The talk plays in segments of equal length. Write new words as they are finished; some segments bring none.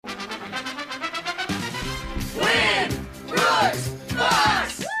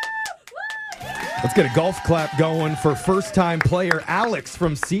Let's get a golf clap going for first-time player Alex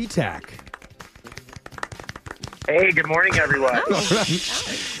from SeaTac. Hey, good morning, everyone.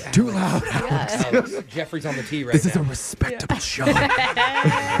 Too loud. Alex, Jeffrey's on the tee right This now. is a respectable show.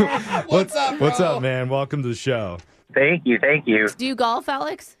 What's up, bro? What's up, man? Welcome to the show. Thank you. Do you golf,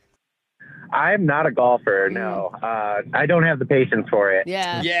 Alex? I'm not a golfer, no. I don't have the patience for it.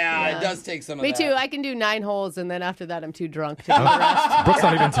 Yeah, it does take some of Me that. too. I can do 9 holes, and then after that, I'm too drunk to do the rest. Brooke's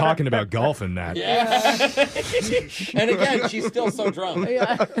not even talking about golf in that. And again, she's still so drunk.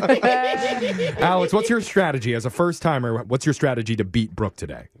 Alex, what's your strategy as a first-timer? What's your strategy to beat Brooke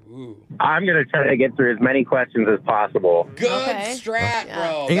today? I'm going to try to get through as many questions as possible. Good Okay. strat,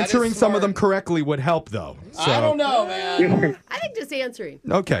 bro. That Answering is some of smart. them correctly would help, though. So, I don't know, man. I think just answering.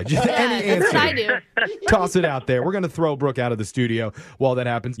 Okay, just any Yeah, that's what I answer. do. Toss it out there. We're going to throw Brooke out of the studio while that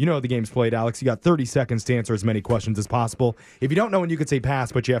happens. You know how the game's played, Alex. You got 30 seconds to answer as many questions as possible. If you don't know when you could say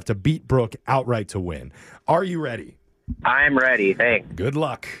pass, but you have to beat Brooke outright to win. Are you ready? I'm ready, thanks. Good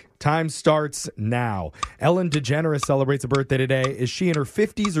luck. Time starts now. Ellen DeGeneres celebrates a birthday today. Is she in her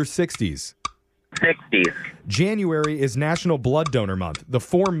 50s or 60s? 60s. January is National Blood Donor Month. The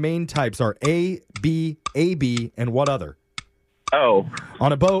 4 main types are A, B, AB, and what other? Oh,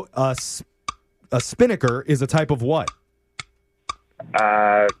 On a boat, a spinnaker is a type of what?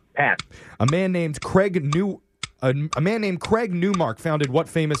 pass. A man named Craig Newmark founded what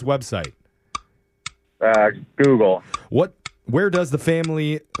famous website? Google. Where does the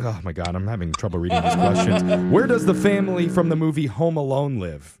family... Oh, my God, I'm having trouble reading these questions. Where does the family from the movie Home Alone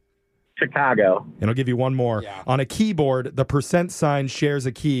live? Chicago. And I'll give you one more. Yeah. On a keyboard, the percent sign shares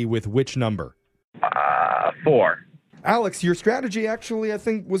a key with which number? 4. Alex, your strategy actually, I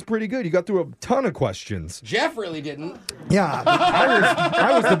think, was pretty good. You got through a ton of questions. Jeff really didn't. Yeah,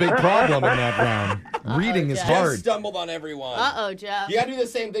 I was the big problem in that round. Reading is Jeff. Jeff hard. stumbled on everyone. Uh-oh, Jeff. You gotta do the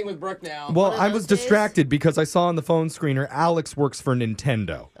same thing with Brooke now. Well, of I those was days? distracted because I saw on the phone screener Alex works for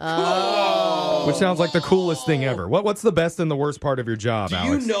Nintendo, Oh. which sounds like the coolest thing ever. What's the best and the worst part of your job, Do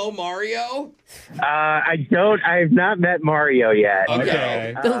Alex? you know Mario? I've not met Mario yet.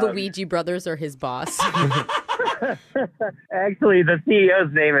 Okay. The Luigi brothers are his boss. Actually, the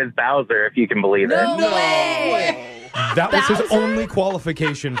CEO's name is Bowser, if you can believe it. No way. That was his Bowser? only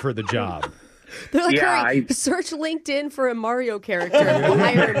qualification for the job. They're like, Yeah, hurry, search LinkedIn for a Mario character and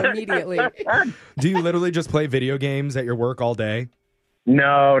hire him immediately. Do you literally just play video games at your work all day?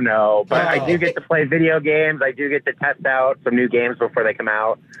 No. But I Oh. do get to play video games. I do get to test out some new games before they come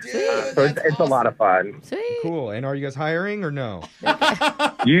out. Dude, So it's that's a lot of fun. Sweet. Cool. And are you guys hiring or no?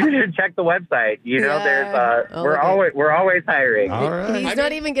 You should check the website. You know, Yeah. there's Oh, we're okay. always hiring. All right. He's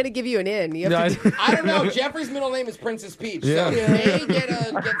not even going to give you an in. You have to do I don't know. Jeffrey's middle name is Princess Peach, Yeah. so he may get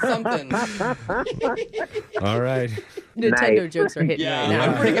something. All right. Nintendo Nice. jokes are hitting Yeah, right now.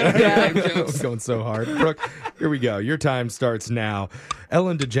 I'm pretty good at Nintendo I was jokes. going so hard. Brooke, here we go. Your time starts now.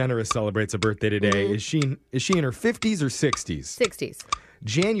 Ellen DeGeneres celebrates a birthday today. Is she in her 50s or 60s? 60s.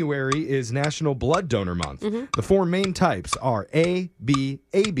 January is National Blood Donor Month. The 4 main types are A, B,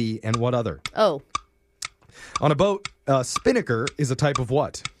 AB, and what other? Oh, On a boat, a spinnaker is a type of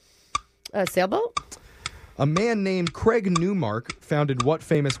what? a sailboat? A man named Craig Newmark founded what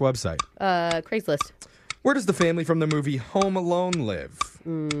famous website? Craigslist. Where does the family from the movie Home Alone live?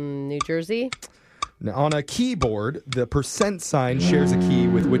 New Jersey? Now, on a keyboard, the percent sign shares a key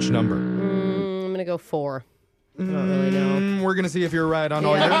with which number? I'm going to go 4. I don't really know. We're going to see if you're right on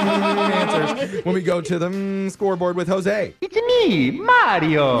all your answers when we go to the scoreboard with Jose. It's me,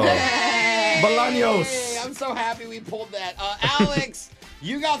 Mario. Bolaños. Hey, I'm so happy we pulled that. Alex,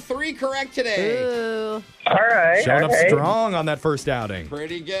 you got 3 correct today. Ooh. All right. Showing up all right. strong on that first outing.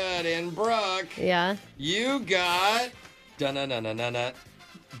 Pretty good. And Brooke, Yeah. you got da-na-na-na-na-na.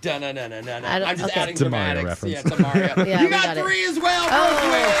 Da-na-na-na-na-na. I don't- I'm just okay. adding It's a Mario dramatics. reference. Yeah, it's a Mario. Yeah, you we got got it. 3 as well. Brooke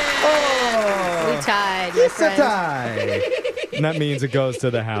wins. We tied. my It's a friend. tie. And that means it goes to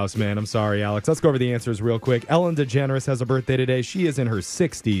the house, man. I'm sorry, Alex. Let's go over the answers real quick. Ellen DeGeneres has a birthday today. She is in her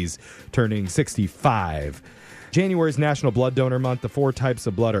 60s, turning 65. January is National Blood Donor Month. The 4 types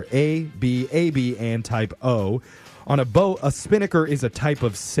of blood are A, B, AB, and type O. On a boat, a spinnaker is a type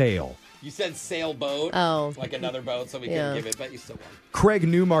of sail. You said sailboat. Oh. Like another boat, so we Yeah. couldn't give it, but you still won. Craig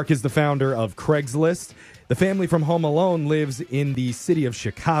Newmark is the founder of Craigslist. The family from Home Alone lives in the city of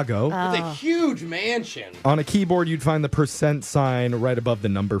Chicago. It's a huge mansion. On a keyboard, you'd find the percent sign right above the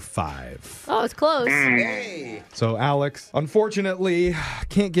number 5. Oh, it's close. Hey. So, Alex, unfortunately,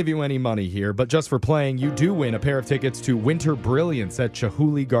 can't give you any money here, but just for playing, you do win a pair of tickets to Winter Brilliance at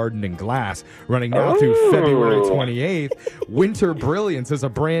Chihuly Garden and Glass, running now through February 28th. Winter Brilliance is a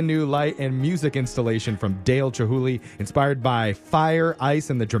brand new light and music installation from Dale Chihuly, inspired by fire, ice,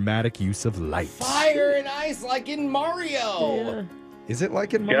 and the dramatic use of light. Fire and ice like in Mario. Yeah. Is it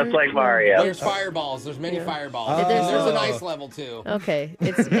like in Mario? Just like Mario. There's fireballs. There's many fireballs. Oh. There's an ice level too. Okay,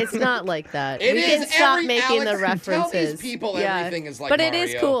 it's not like that. It we is can stop every- making Alex, the references. tell these people everything is like but it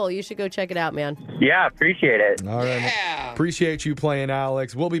is Mario. cool. You should go check it out, man. Yeah, appreciate it. All right. Yeah. Appreciate you playing,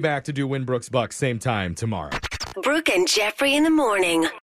 Alex. We'll be back to do Winbrooks Bucks same time tomorrow. Brooke and Jeffrey in the morning.